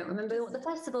 I don't remember what the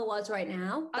festival was right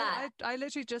now. But I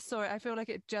literally just saw it. I feel like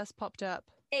it just popped up.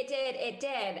 It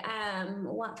did.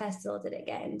 What festival did it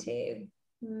get into?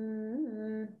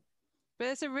 But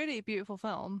it's a really beautiful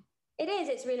film. It is.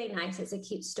 It's really nice. It's a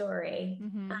cute story.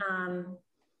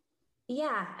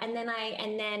 Yeah, and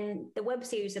then the web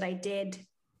series that I did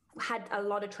had a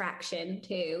lot of traction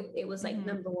too. It was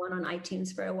number 1 on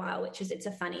iTunes for a while, which is It's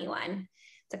a Funny One.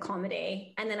 It's a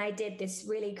comedy. And then I did this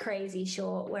really crazy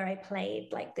short where I played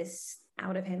this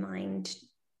out of her mind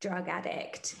drug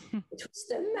addict, which was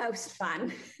the most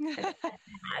fun I've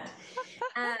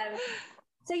had.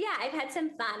 So yeah, I've had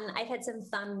some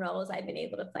fun roles I've been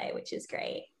able to play, which is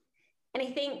great. And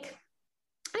I think,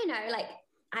 I know, like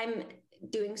I'm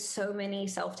doing so many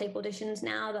self-tape auditions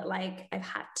now that like I've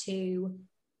had to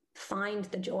find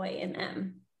the joy in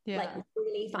them. Like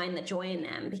really find the joy in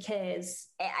them, because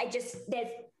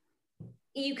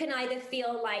you can either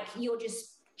feel like you're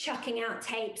just chucking out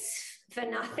tapes for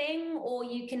nothing, or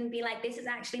you can be like, this is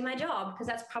actually my job, because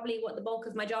that's probably what the bulk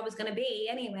of my job is going to be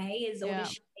anyway, is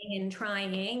auditioning and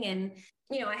trying. And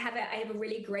I have a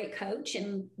really great coach,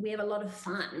 and we have a lot of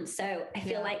fun. So I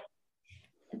feel like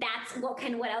that's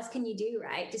what else can you do,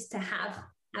 right? Just to have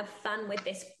fun with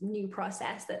this new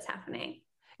process that's happening.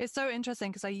 It's so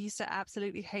interesting, because I used to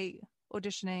absolutely hate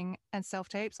auditioning and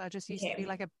self-tapes. I just used to be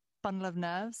like a bundle of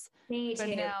nerves. Me too.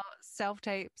 But now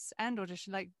self-tapes and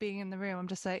audition, like being in the room, I'm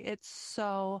just like, it's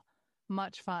so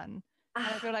much fun. And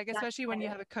I feel like, especially when you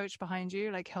have a coach behind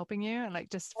you, like helping you and like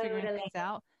just figuring things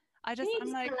out, I'm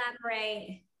like,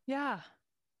 collaborate. Yeah,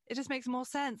 it just makes more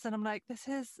sense. And I'm like, this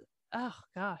is, oh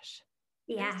gosh.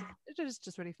 Yeah. It is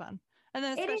just really fun. And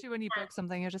then especially when you book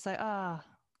something, you're just like,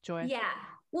 joy. Yeah.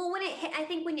 Well, I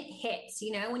think when it hits,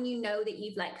 when you know that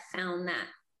you've like found that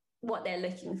what they're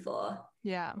looking for.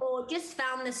 Yeah. Or just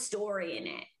found the story in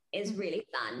it is really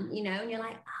fun, and you're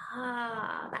like,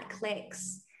 that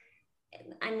clicks.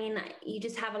 I mean, you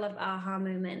just have a lot of aha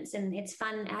moments, and it's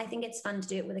fun. I think it's fun to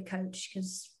do it with a coach,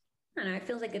 because I don't know, it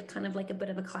feels like it's kind of like a bit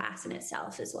of a class in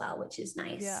itself as well, which is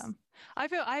nice. Yeah.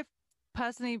 I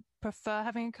personally prefer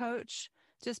having a coach,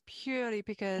 just purely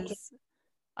because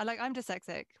I'm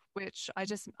dyslexic, which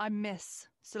I miss.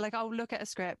 So like I'll look at a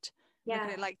script, look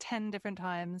at it like 10 different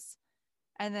times,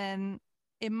 and then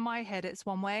in my head it's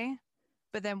one way,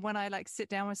 but then when I like sit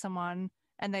down with someone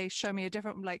and they show me a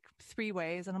different like 3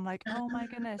 ways, and I'm like, oh my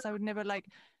goodness, I would never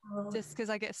just because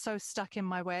I get so stuck in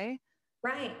my way.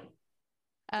 Right.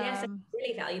 Yes, it's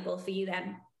really valuable for you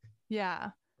then. Yeah.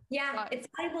 Yeah, it's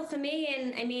valuable for me.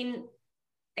 And I mean,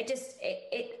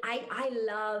 I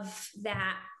love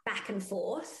that back and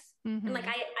forth. Mm-hmm. And like,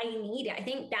 I need it. I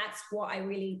think that's what I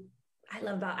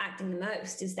love about acting the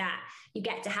most, is that you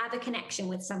get to have a connection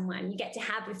with someone. You get to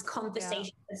have this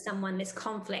conversation with someone, this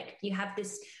conflict.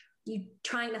 You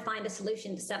trying to find a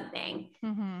solution to something.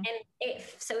 Mm-hmm. And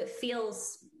it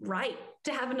feels right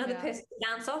to have another person to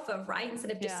bounce off of, right?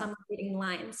 Instead of just someone reading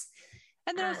lines.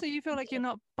 And then also you feel like you're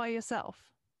not by yourself.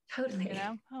 Totally.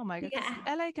 Oh my goodness.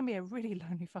 Yeah. LA can be a really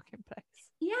lonely fucking place.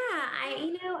 Yeah,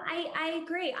 I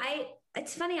agree.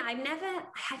 It's funny, I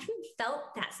haven't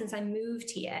felt that since I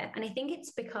moved here. And I think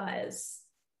it's because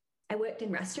I worked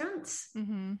in restaurants.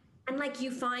 Mm-hmm. And like you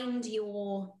find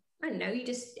I don't know,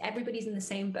 everybody's in the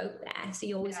same boat there. So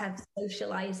you always have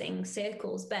socializing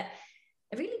circles, but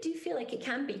I really do feel like it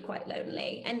can be quite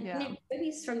lonely. And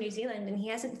he's from New Zealand and he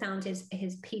hasn't found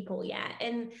his people yet.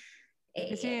 And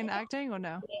is he in acting or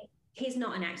no? He's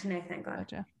not an actor, no, thank God.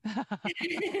 Gotcha.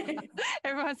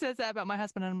 Everyone says that about my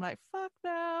husband, and I'm like, fuck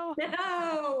no.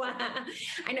 No.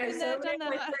 I know so many of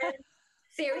my friends,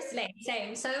 seriously,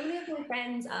 same. So many of my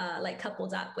friends are like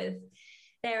coupled up with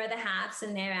their other halves,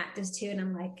 and they're actors too. And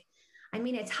I'm like, I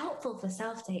mean, it's helpful for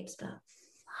self-tapes, but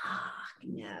fuck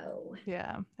no.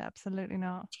 Yeah, absolutely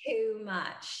not. Too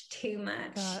much.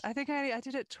 God, I think I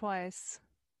did it twice.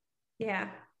 Yeah.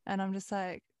 And I'm just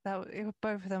like,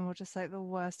 both of them were just like the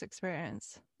worst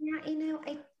experience. Yeah,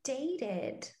 I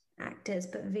dated actors,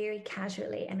 but very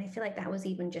casually. And I feel like that was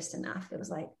even just enough. It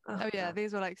was like, oh yeah, God.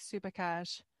 These were like super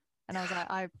cash. And I was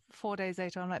like, 4 days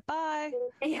later, I'm like, bye.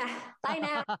 Yeah, bye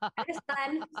now. It was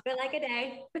fun. Feel like a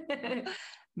day.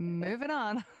 Moving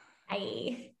on.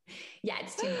 Yeah,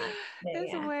 it's too much.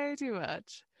 It's way too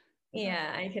much.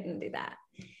 Yeah, I couldn't do that.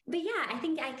 But yeah, I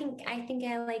think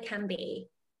LA can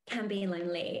be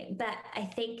lonely, but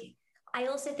I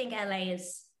also think LA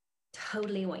is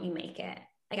totally what you make it.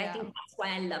 Like, I think that's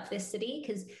why I love this city,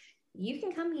 because you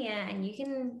can come here and you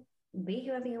can be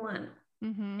whoever you want.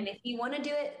 Mm-hmm. And if you want to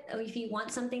do it, or if you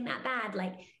want something that bad,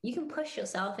 like you can push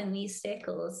yourself in these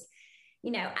circles.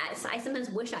 I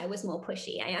sometimes wish I was more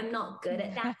pushy. I am not good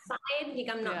at that side. Like,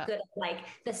 I'm not good at like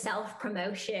the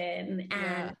self-promotion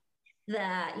and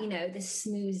the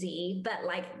smoozy, but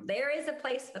like there is a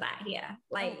place for that here.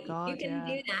 Like you can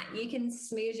do that. You can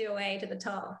smooze your way to the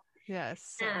top.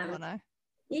 Yes.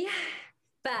 Yeah.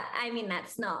 But I mean,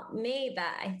 that's not me, but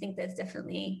I think there's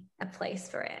definitely a place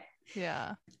for it.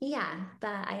 Yeah. Yeah.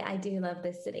 But I do love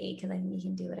this city, because I think you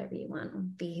can do whatever you want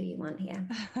and be who you want here.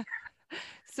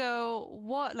 So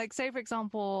what, like, say for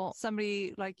example,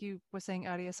 somebody like you were saying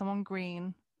earlier, someone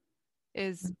green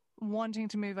is wanting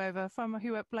to move over from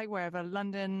wherever,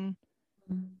 London,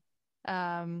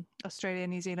 Australia,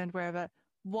 New Zealand, wherever,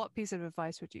 what piece of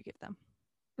advice would you give them?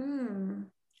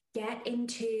 Get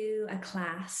into a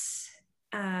class.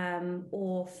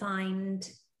 or find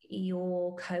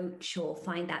your coach or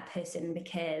find that person,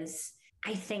 because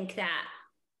I think that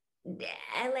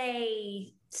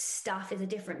LA stuff is a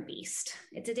different beast.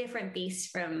 It's a different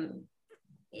beast from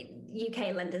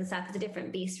UK London stuff. It's a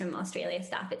different beast from Australia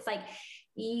stuff. It's like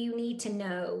you need to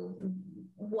know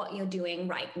what you're doing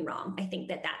right and wrong. I think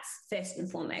that that's first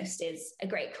and foremost is a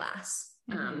great class.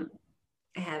 Mm-hmm.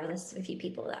 I have a list of a few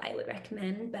people that I would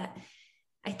recommend, but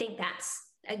I think that's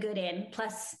a good in.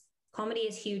 Plus, comedy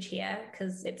is huge here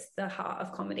because it's the heart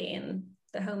of comedy and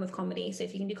the home of comedy. So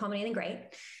if you can do comedy, then great.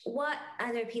 What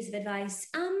other piece of advice?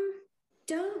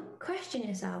 Don't question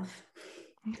yourself.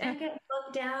 Don't get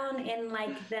bogged down in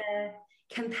like the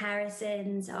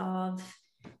comparisons of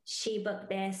she booked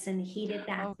this and he did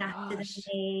that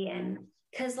Saturday, and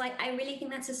because like I really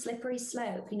think that's a slippery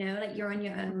slope, you know, like you're on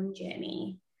your own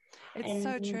journey. It's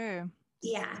so true.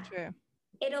 Yeah. So true.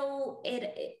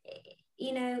 It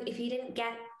you know, if you didn't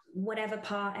get whatever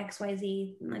part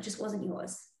XYZ, that just wasn't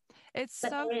yours. It's so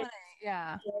funny.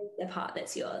 Yeah. The part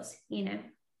that's yours, you know.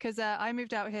 Because I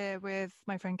moved out here with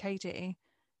my friend Katie,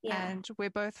 and we're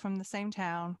both from the same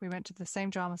town. We went to the same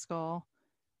drama school.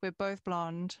 We're both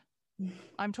blonde.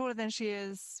 I'm taller than she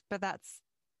is, but that's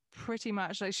pretty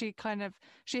much like she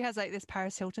has like this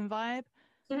Paris Hilton vibe.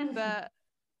 But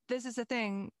this is the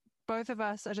thing. Both of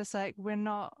us are just like, we're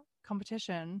not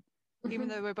competition, even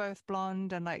though we're both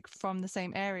blonde and like from the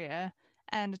same area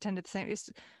and attended the same.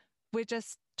 We're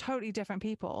just totally different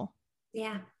people.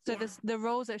 Yeah. So the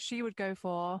roles that she would go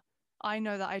for, I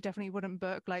know that I definitely wouldn't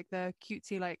book like the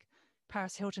cutesy, like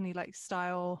Paris Hilton-y like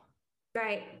style,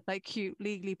 right? Like cute,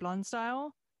 legally blonde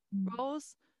style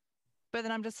roles. But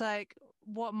then I'm just like,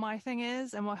 what my thing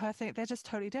is and what her thing, they're just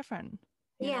totally different.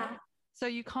 You know? So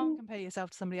you can't compare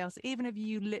yourself to somebody else, even if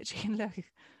you literally look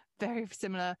very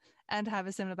similar and have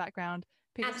a similar background.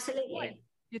 Absolutely.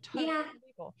 You're totally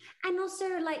people. And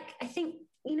also, like, I think,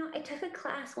 you know, I took a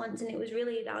class once and it was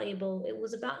really valuable. It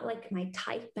was about like my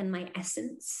type and my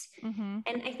essence. Mm-hmm.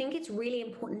 And I think it's really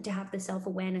important to have the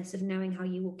self-awareness of knowing how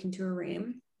you walk into a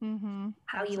room,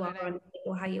 how you are on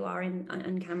or how you are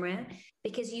on camera,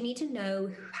 because you need to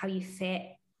know how you fit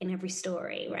in every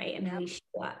story, right? And how you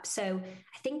show up. So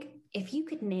I think if you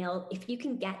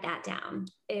can get that down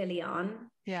early on,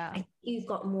 I think you've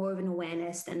got more of an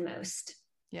awareness than most.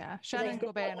 Yeah. Shannon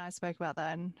Corbett and I spoke about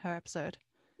that in her episode.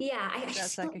 Yeah.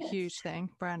 That's like a huge thing,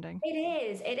 branding. It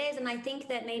is. And I think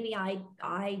that maybe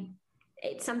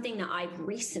it's something that I've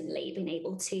recently been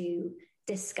able to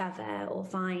discover or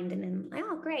find, and then,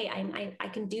 oh, great, I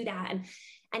can do that.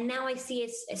 And now I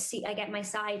I get my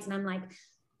sides and I'm like,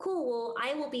 cool, well,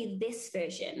 I will be this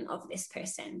version of this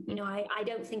person. You know, I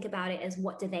don't think about it as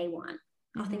what do they want.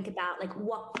 I'll think about like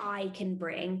what I can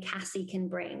bring, Cassie can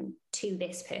bring to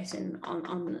this person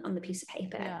on the piece of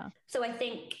paper. Yeah. So I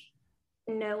think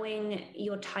knowing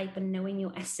your type and knowing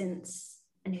your essence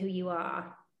and who you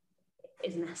are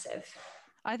is massive.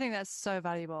 I think that's so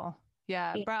valuable.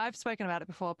 Yeah. I've spoken about it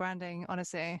before, branding,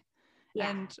 honestly. Yeah.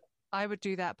 And I would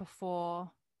do that before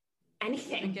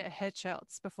anything. Get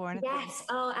headshots before anything. Yes.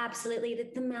 Oh, absolutely.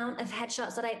 The amount of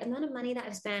headshots the amount of money that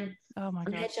I've spent on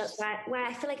headshots where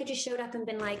I feel like I just showed up and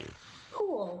been like,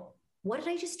 cool, what did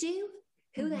I just do?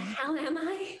 Who the hell am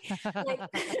I? Like,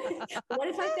 what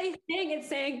if I say thing and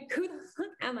saying, who the fuck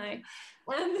am I?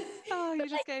 You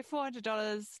just gave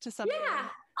 $400 to somebody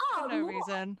for no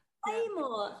reason. Way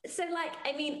more. So like,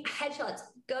 I mean, headshots,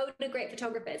 go to great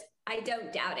photographers. I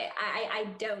don't doubt it.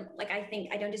 I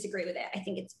don't disagree with it. I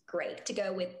think it's great to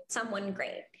go with someone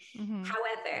great.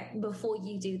 However, before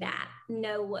you do that,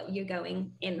 know what you're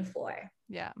going in for.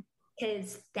 Yeah.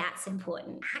 Because that's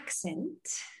important. Accent.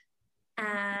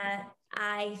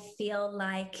 I feel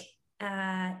like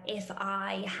if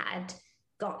I had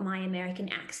got my American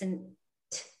accent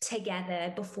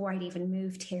together before I'd even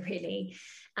moved here, really,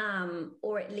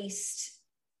 or at least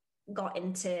got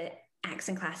into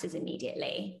accent classes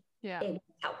immediately, it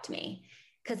helped me,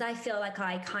 because I feel like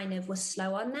I kind of was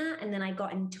slow on that, and then I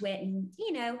got into it, and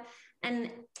you know, and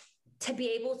to be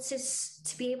able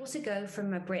to go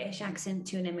from a British accent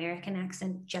to an American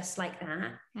accent just like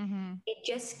that, it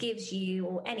just gives you,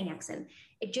 or any accent,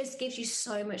 it just gives you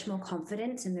so much more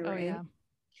confidence in the room. Yeah.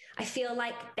 I feel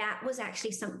like that was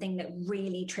actually something that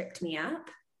really tripped me up,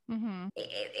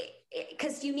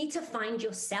 because you need to find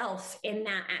yourself in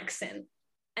that accent,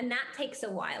 and that takes a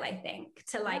while, I think,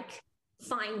 to like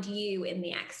find you in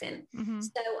the accent.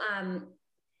 So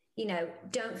you know,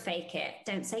 don't fake it.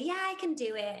 Don't say, yeah, I can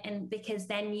do it. And because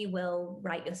then you will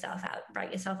write yourself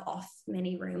off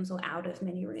many rooms or out of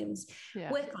many rooms.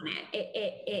 Work on it.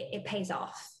 It pays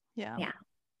off. Yeah.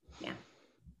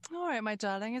 All right, my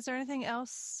darling. Is there anything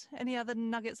else? Any other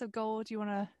nuggets of gold you want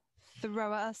to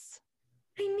throw at us?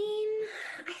 I mean,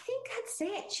 I think that's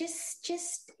it.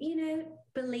 Just,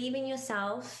 believe in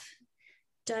yourself.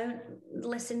 Don't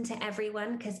listen to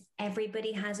everyone because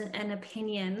everybody has an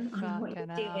opinion on what you're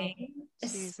doing,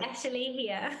 especially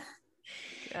here.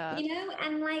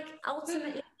 And like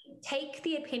ultimately take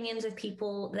the opinions of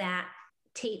people that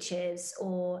teachers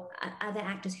or other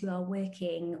actors who are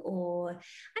working, or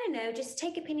I don't know, just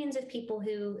take opinions of people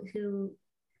who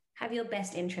have your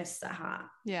best interests at heart.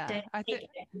 Yeah. Don't take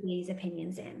these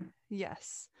opinions in.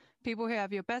 Yes. People who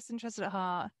have your best interests at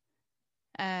heart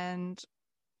and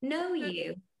know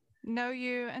you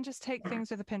and just take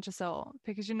things with a pinch of salt,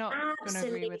 because you're not going to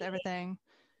agree with everything.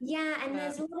 Yeah, and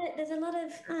there's a lot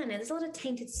of I don't know, there's a lot of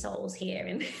tainted souls here,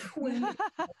 and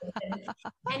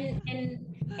and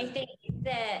I think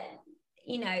that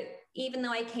even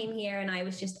though I came here and I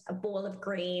was just a ball of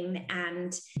green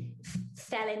and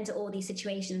fell into all these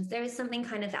situations, there is something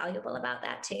kind of valuable about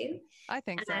that too. I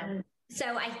think so.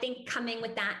 So I think coming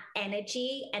with that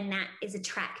energy, and that is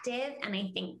attractive, and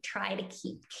I think try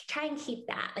and keep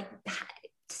that, like,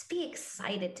 just be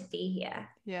excited to be here.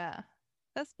 Yeah.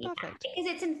 That's perfect. Because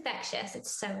it's infectious.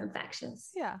 It's so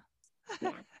infectious. Yeah.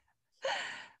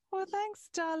 Well, thanks,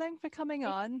 darling, for coming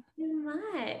on. Thank you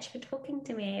so much for talking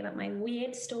to me about my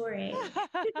weird story.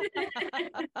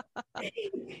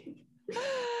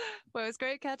 Well, it was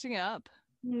great catching up.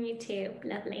 You too.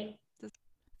 Lovely.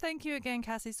 Thank you again,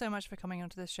 Cassie, so much for coming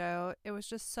onto the show. It was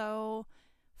just so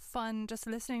fun just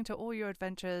listening to all your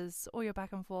adventures, all your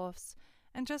back and forths,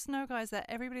 and just know, guys, that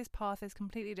everybody's path is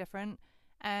completely different.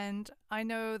 And I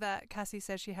know that Cassie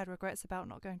said she had regrets about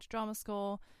not going to drama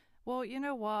school. Well, you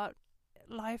know what?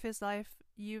 Life is life.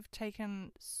 You've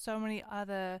taken so many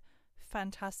other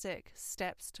fantastic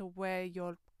steps to where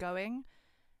you're going.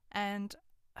 And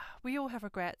we all have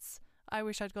regrets. I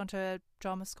wish I'd gone to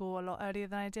drama school a lot earlier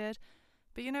than I did.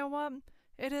 But you know what?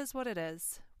 It is what it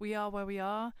is. We are where we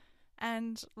are.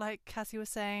 And like Cassie was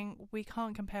saying, we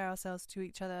can't compare ourselves to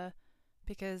each other,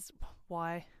 because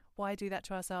why? Why do that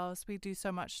to ourselves? We do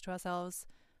so much to ourselves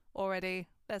already.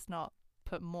 Let's not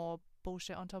put more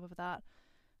bullshit on top of that.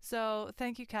 So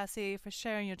thank you, Cassie, for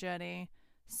sharing your journey.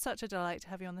 Such a delight to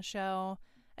have you on the show.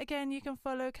 Again, you can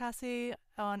follow Cassie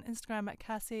on Instagram at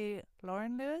Cassie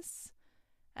Lauren Lewis.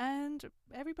 And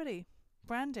everybody,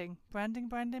 branding.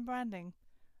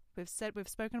 We've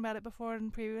spoken about it before in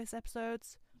previous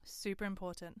episodes. Super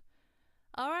important.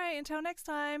 All right, until next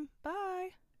time.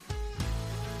 Bye.